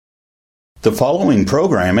The following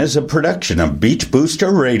program is a production of Beach Booster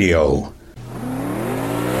Radio.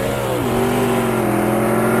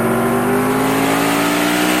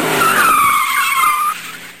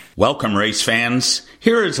 Welcome, race fans.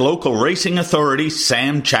 Here is local racing authority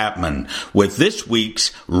Sam Chapman with this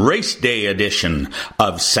week's Race Day edition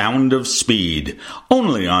of Sound of Speed,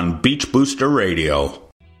 only on Beach Booster Radio.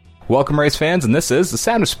 Welcome, race fans, and this is the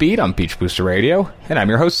Sound of Speed on Beach Booster Radio, and I'm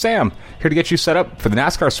your host, Sam, here to get you set up for the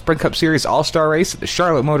NASCAR Sprint Cup Series All Star Race at the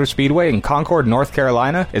Charlotte Motor Speedway in Concord, North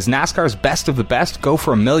Carolina, as NASCAR's best of the best go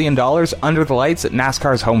for $1 million under the lights at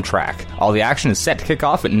NASCAR's home track. All the action is set to kick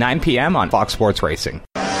off at 9 p.m. on Fox Sports Racing.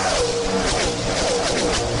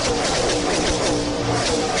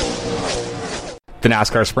 The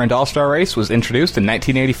NASCAR Sprint All-Star Race was introduced in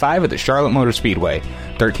 1985 at the Charlotte Motor Speedway.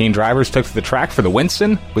 13 drivers took to the track for the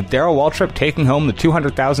Winston, with Darrell Waltrip taking home the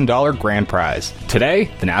 $200,000 grand prize. Today,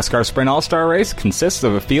 the NASCAR Sprint All-Star Race consists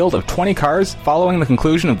of a field of 20 cars following the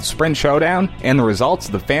conclusion of the Sprint Showdown and the results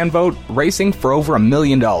of the fan vote racing for over $1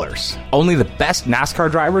 million. Only the best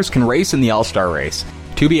NASCAR drivers can race in the All-Star Race.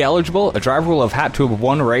 To be eligible, a driver will have had to have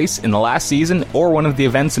won a race in the last season or one of the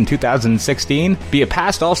events in 2016, be a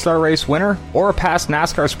past All-Star Race winner, or a past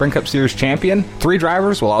NASCAR Sprint Cup Series champion. 3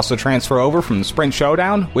 drivers will also transfer over from the Sprint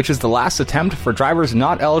Showdown, which is the last attempt for drivers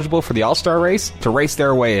not eligible for the All-Star Race to race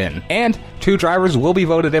their way in. And 2 drivers will be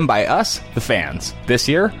voted in by us, the fans. This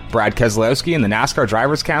year, Brad Keselowski and the NASCAR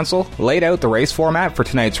Drivers Council laid out the race format for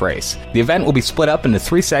tonight's race. The event will be split up into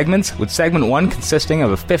 3 segments, with segment 1 consisting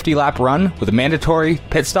of a 50-lap run with a mandatory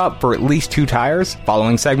pit stop for at least 2 tires.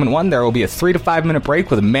 Following segment 1, there will be a 3 to 5 minute break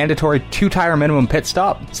with a mandatory 2-tire minimum pit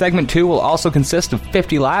stop. Segment 2 will also consist of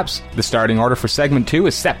 50 laps. The starting order for segment 2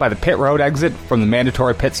 is set by the pit road exit from the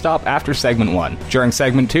mandatory pit stop after segment 1. During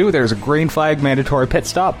segment 2, there is a green flag mandatory pit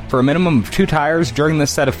stop for a minimum of 2 tires during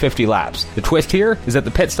this set of 50 laps. The twist here is that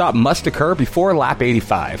the pit stop must occur before lap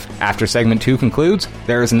 85. After segment 2 concludes,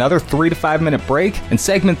 there is another 3 to 5 minute break, and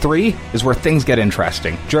segment 3 is where things get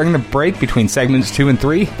interesting. During the break between segments 2 and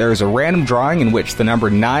 3, there is a random drawing in which the number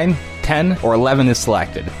 9, 10, or 11 is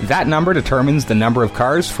selected. That number determines the number of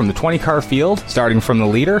cars from the 20-car field, starting from the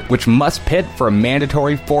leader, which must pit for a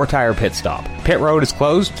mandatory 4-tire pit stop. Pit road is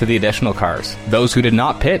closed to the additional cars. Those who did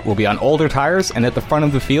not pit will be on older tires and at the front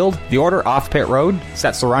of the field. The order off pit road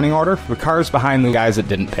sets the running order for the cars behind the guys that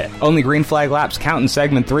didn't pit. Only green flag laps count in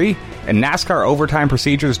segment 3, and NASCAR overtime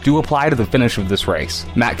procedures do apply to the finish of this race.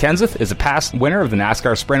 Matt Kenseth is a past winner of the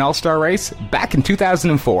NASCAR Sprint All-Star Race back in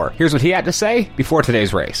 2004. Here's what he had to say before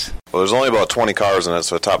today's race. Well, there's only about 20 cars in it,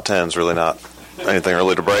 so top 10 is really not anything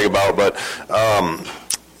really to brag about. But,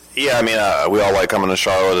 yeah, I mean, we all like coming to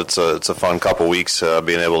Charlotte. It's a fun couple weeks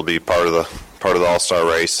being able to be part of the All-Star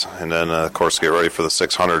Race, and then, of course, get ready for the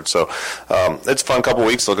 600. So it's a fun couple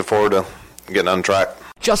weeks. Looking forward to getting on track.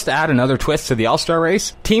 Just to add another twist to the All-Star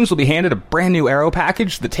Race, teams will be handed a brand new aero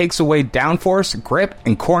package that takes away downforce, grip,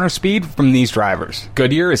 and corner speed from these drivers.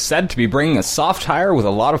 Goodyear is said to be bringing a soft tire with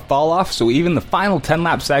a lot of fall-off, so even the final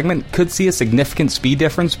 10-lap segment could see a significant speed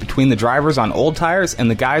difference between the drivers on old tires and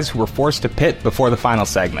the guys who were forced to pit before the final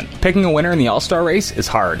segment. Picking a winner in the All-Star Race is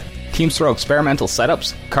hard. Teams throw experimental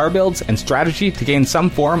setups, car builds, and strategy to gain some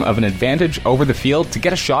form of an advantage over the field to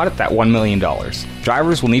get a shot at that $1 million.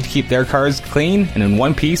 Drivers will need to keep their cars clean and in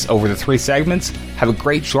one piece over the 3 segments, have a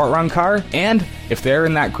great short-run car, and if they're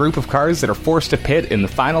in that group of cars that are forced to pit in the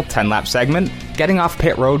final 10-lap segment, getting off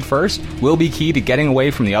pit road first will be key to getting away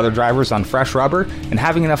from the other drivers on fresh rubber and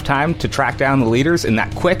having enough time to track down the leaders in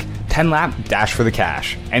that quick 10-lap dash for the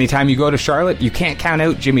cash. Anytime you go to Charlotte, you can't count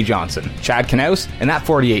out Jimmy Johnson, Chad Knaus, and that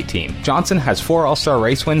 48 team. Johnson has 4 All-Star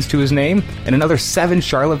race wins to his name and another 7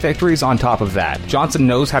 Charlotte victories on top of that. Johnson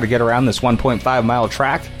knows how to get around this 1.5-mile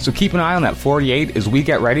track, so keep an eye on that 48 as we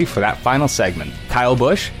get ready for that final segment. Kyle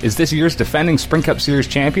Busch is this year's defending Sprint Cup Series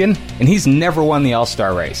champion, and he's never won the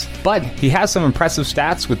All-Star race. But he has some impressive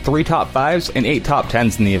stats with 3 top 5s and 8 top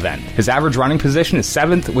 10s in the event. His average running position is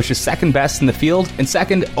 7th, which is second best in the field, and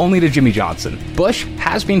second only to Jimmy Johnson. Busch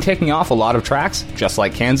has been taking off a lot of tracks, just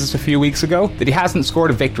like Kansas a few weeks ago, that he hasn't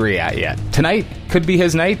scored a victory at yet. Tonight could be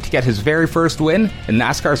his night to get his very first win in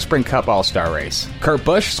NASCAR Sprint Cup All-Star Race. Kurt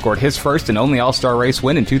Busch scored his first and only All-Star Race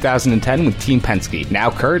win in 2010 with Team Penske.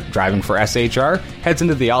 Now Kurt, driving for SHR, heads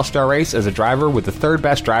into the All-Star Race as a driver with the 3rd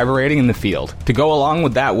best driver rating in the field. To go along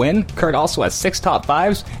with that win, Kurt also has 6 top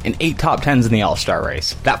 5s and 8 top 10s in the All-Star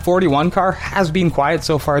Race. That 41 car has been quiet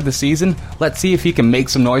so far this season. Let's see if he can make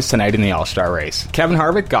some noise tonight in the All-Star Race. Kevin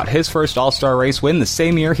Harvick got his first All-Star Race win the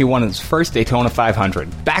same year he won his first Daytona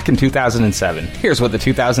 500, back in 2007. Here's what the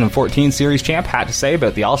 2014 Series champ had to say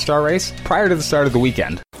about the All-Star Race prior to the start of the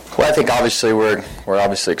weekend. Well, I think obviously we're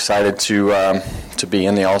obviously excited to be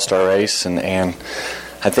in the All Star Race, and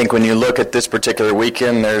I think when you look at this particular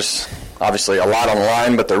weekend, there's obviously a lot on the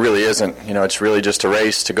line, but there really isn't. It's really just a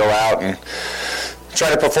race to go out and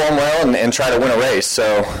try to perform well and try to win a race.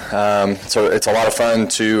 So it's a lot of fun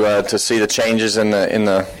to see the changes in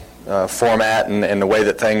the format and the way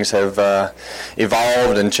that things have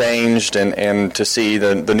evolved and changed, and to see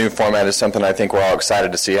the new format is something I think we're all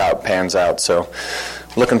excited to see how it pans out. So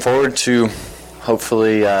looking forward to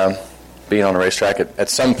hopefully being on a racetrack at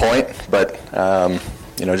some point, but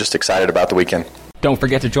just excited about the weekend. Don't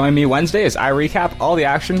forget to join me Wednesday as I recap all the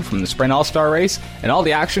action from the Sprint All-Star Race and all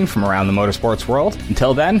the action from around the motorsports world.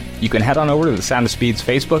 Until then, you can head on over to the Sound of Speed's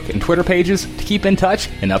Facebook and Twitter pages to keep in touch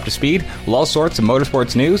and up to speed with all sorts of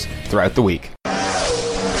motorsports news throughout the week.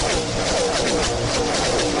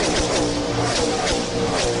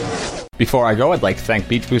 Before I go, I'd like to thank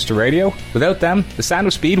Beach Booster Radio. Without them, the Sound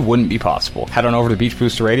of Speed wouldn't be possible. Head on over to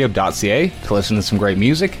beachboosterradio.ca to listen to some great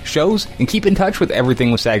music, shows, and keep in touch with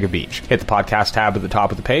everything Wasaga Beach. Hit the podcast tab at the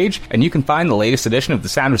top of the page, and you can find the latest edition of the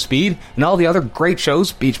Sound of Speed and all the other great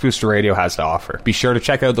shows Beach Booster Radio has to offer. Be sure to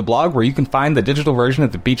check out the blog where you can find the digital version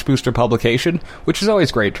of the Beach Booster publication, which is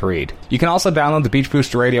always great to read. You can also download the Beach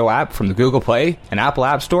Booster Radio app from the Google Play and Apple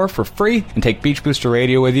App Store for free and take Beach Booster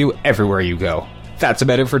Radio with you everywhere you go. That's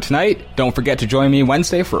about it for tonight. Don't forget to join me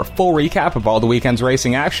Wednesday for a full recap of all the weekend's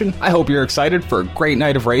racing action. I hope you're excited for a great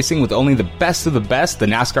night of racing with only the best of the best the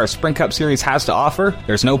NASCAR Sprint Cup Series has to offer.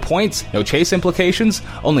 There's no points, no chase implications,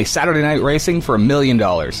 only Saturday night racing for $1 million.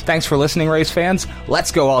 Thanks for listening, race fans.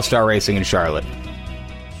 Let's go All-Star Racing in Charlotte.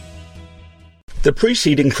 The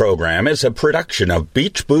preceding program is a production of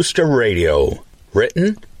Beach Booster Radio.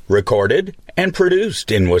 Written, recorded, and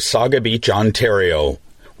produced in Wasaga Beach, Ontario.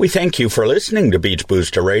 We thank you for listening to Beach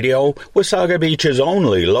Booster Radio, Wasaga Beach's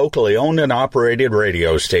only locally owned and operated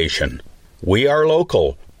radio station. We are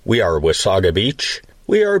local. We are Wasaga Beach.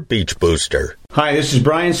 We are Beach Booster. Hi, this is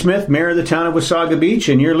Brian Smith, Mayor of the town of Wasaga Beach,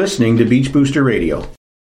 and you're listening to Beach Booster Radio.